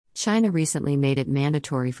China recently made it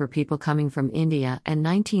mandatory for people coming from India and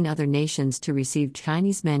 19 other nations to receive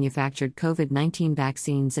Chinese manufactured COVID 19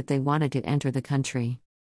 vaccines if they wanted to enter the country.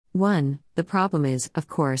 1. The problem is, of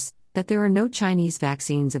course, that there are no Chinese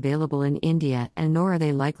vaccines available in India, and nor are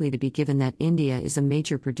they likely to be given that India is a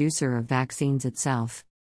major producer of vaccines itself.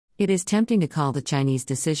 It is tempting to call the Chinese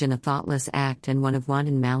decision a thoughtless act and one of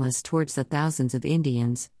wanton malice towards the thousands of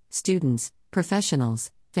Indians, students,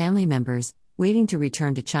 professionals, family members, waiting to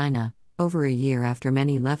return to China, over a year after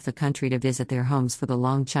many left the country to visit their homes for the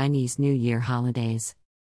long Chinese New Year holidays.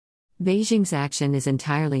 Beijing's action is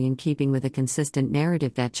entirely in keeping with a consistent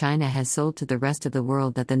narrative that China has sold to the rest of the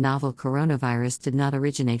world that the novel coronavirus did not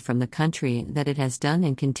originate from the country, that it has done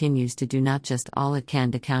and continues to do not just all it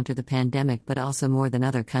can to counter the pandemic but also more than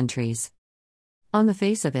other countries. On the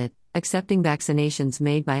face of it, accepting vaccinations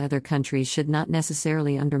made by other countries should not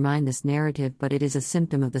necessarily undermine this narrative, but it is a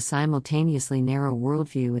symptom of the simultaneously narrow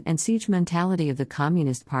worldview and siege mentality of the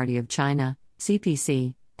Communist Party of China,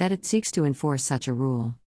 CPC, that it seeks to enforce such a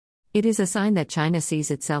rule. It is a sign that China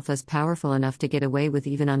sees itself as powerful enough to get away with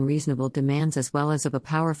even unreasonable demands, as well as of a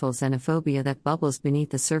powerful xenophobia that bubbles beneath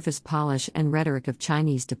the surface polish and rhetoric of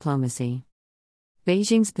Chinese diplomacy.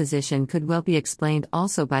 Beijing's position could well be explained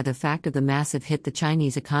also by the fact of the massive hit the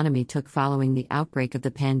Chinese economy took following the outbreak of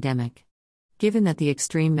the pandemic. Given that the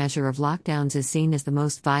extreme measure of lockdowns is seen as the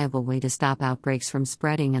most viable way to stop outbreaks from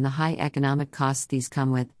spreading and the high economic costs these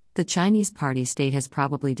come with, the Chinese party state has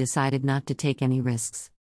probably decided not to take any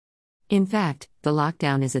risks. In fact, the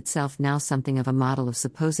lockdown is itself now something of a model of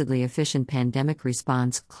supposedly efficient pandemic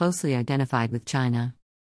response closely identified with China.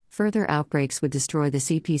 Further outbreaks would destroy the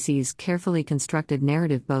CPC's carefully constructed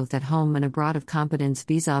narrative both at home and abroad of competence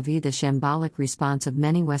vis-à-vis the shambolic response of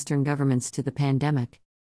many Western governments to the pandemic.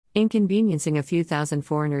 Inconveniencing a few thousand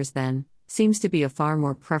foreigners, then, seems to be a far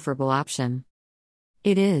more preferable option.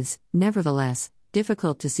 It is, nevertheless,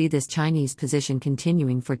 difficult to see this Chinese position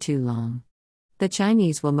continuing for too long. The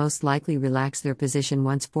Chinese will most likely relax their position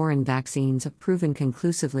once foreign vaccines have proven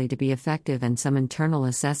conclusively to be effective and some internal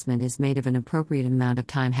assessment is made of an appropriate amount of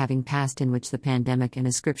time having passed in which the pandemic and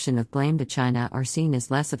ascription of blame to China are seen as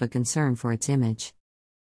less of a concern for its image.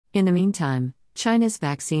 In the meantime, China's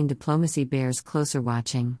vaccine diplomacy bears closer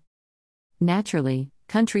watching. Naturally,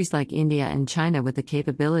 countries like India and China with the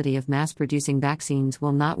capability of mass-producing vaccines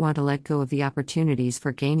will not want to let go of the opportunities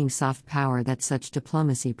for gaining soft power that such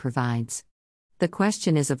diplomacy provides. The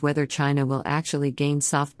question is of whether China will actually gain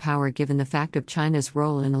soft power given the fact of China's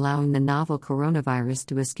role in allowing the novel coronavirus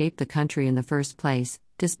to escape the country in the first place.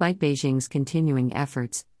 Despite Beijing's continuing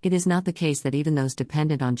efforts, it is not the case that even those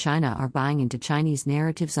dependent on China are buying into Chinese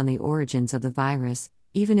narratives on the origins of the virus,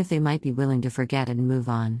 even if they might be willing to forget and move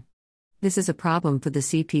on. This is a problem for the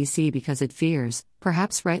CPC because it fears,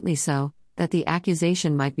 perhaps rightly so, that the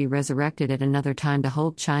accusation might be resurrected at another time to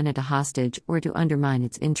hold China to hostage or to undermine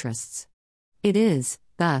its interests. It is,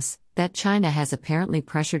 thus, that China has apparently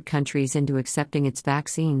pressured countries into accepting its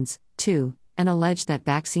vaccines, too, and alleged that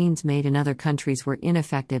vaccines made in other countries were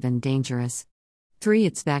ineffective and dangerous. 3.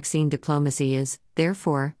 Its vaccine diplomacy is,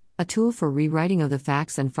 therefore, a tool for rewriting of the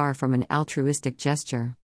facts and far from an altruistic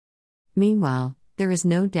gesture. Meanwhile, there is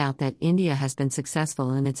no doubt that India has been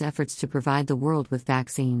successful in its efforts to provide the world with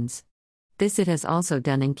vaccines. This it has also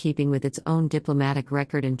done in keeping with its own diplomatic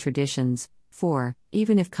record and traditions. 4.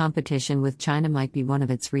 Even if competition with China might be one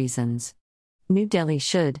of its reasons. New Delhi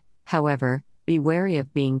should, however, be wary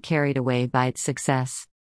of being carried away by its success.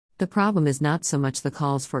 The problem is not so much the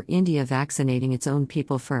calls for India vaccinating its own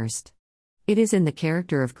people first. It is in the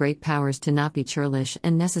character of great powers to not be churlish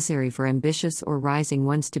and necessary for ambitious or rising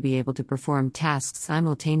ones to be able to perform tasks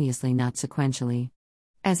simultaneously, not sequentially.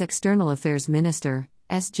 As External Affairs Minister,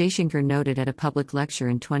 S. Jaishankar noted at a public lecture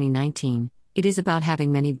in 2019, it is about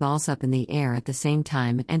having many balls up in the air at the same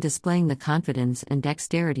time and displaying the confidence and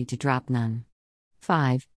dexterity to drop none.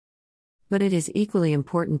 5. But it is equally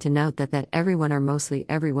important to note that everyone or mostly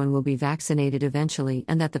everyone will be vaccinated eventually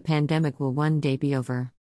and that the pandemic will one day be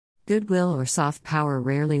over. Goodwill or soft power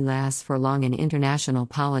rarely lasts for long in international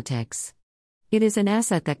politics. It is an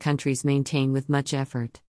asset that countries maintain with much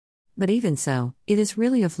effort. But even so, it is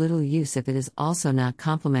really of little use if it is also not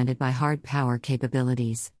complemented by hard power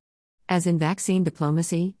capabilities. As in vaccine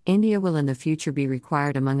diplomacy, India will in the future be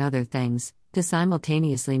required, among other things, to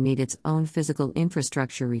simultaneously meet its own physical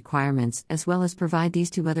infrastructure requirements as well as provide these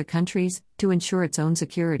to other countries, to ensure its own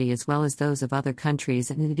security as well as those of other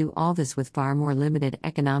countries, and to do all this with far more limited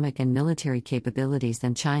economic and military capabilities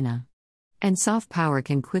than China. And soft power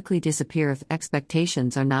can quickly disappear if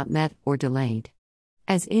expectations are not met or delayed.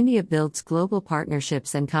 As India builds global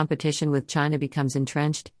partnerships and competition with China becomes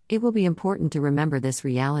entrenched, it will be important to remember this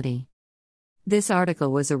reality. This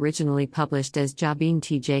article was originally published as Jabin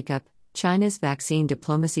T. Jacob, China's Vaccine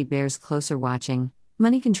Diplomacy Bears Closer Watching,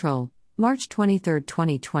 Money Control, March 23,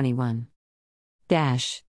 2021.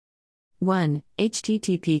 1.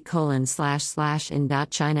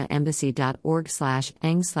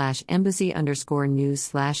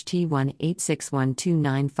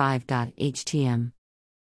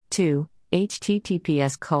 2.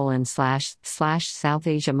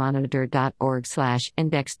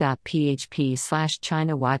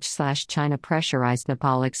 https://southasiamonitor.org/index.php/China Watch/China pressurized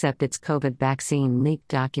Nepal accept its COVID vaccine leaked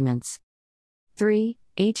documents. 3.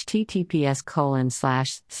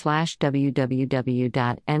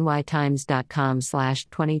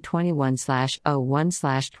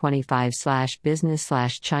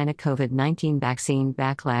 COVID-19 vaccine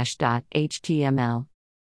backlash.html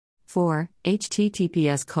 4.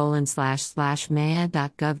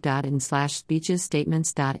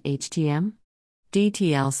 https://maya.gov.in/speeches-statements.htm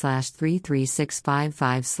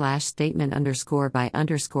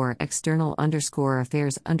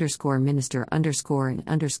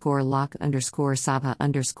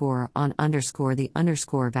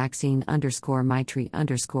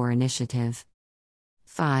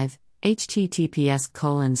 5.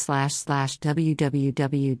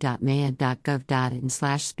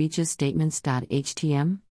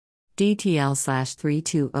 https://www.maya.gov.in/speeches-statements.htm